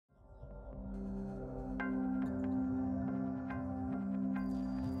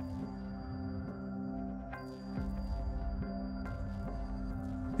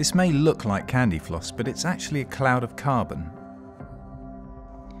This may look like candy floss, but it's actually a cloud of carbon.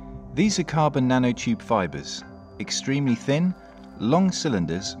 These are carbon nanotube fibres, extremely thin, long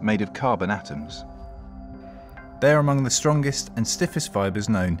cylinders made of carbon atoms. They are among the strongest and stiffest fibres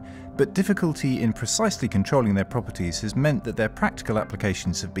known, but difficulty in precisely controlling their properties has meant that their practical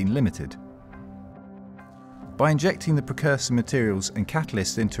applications have been limited. By injecting the precursor materials and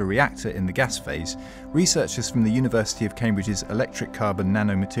catalysts into a reactor in the gas phase, researchers from the University of Cambridge's Electric Carbon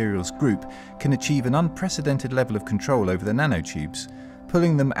Nanomaterials group can achieve an unprecedented level of control over the nanotubes,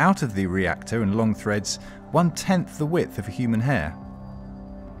 pulling them out of the reactor in long threads 1/10 the width of a human hair.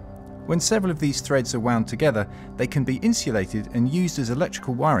 When several of these threads are wound together, they can be insulated and used as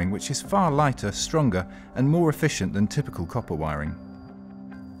electrical wiring, which is far lighter, stronger, and more efficient than typical copper wiring.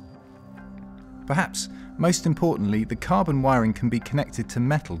 Perhaps most importantly, the carbon wiring can be connected to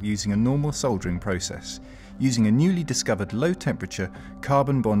metal using a normal soldering process, using a newly discovered low-temperature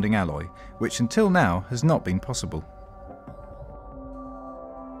carbon bonding alloy, which until now has not been possible.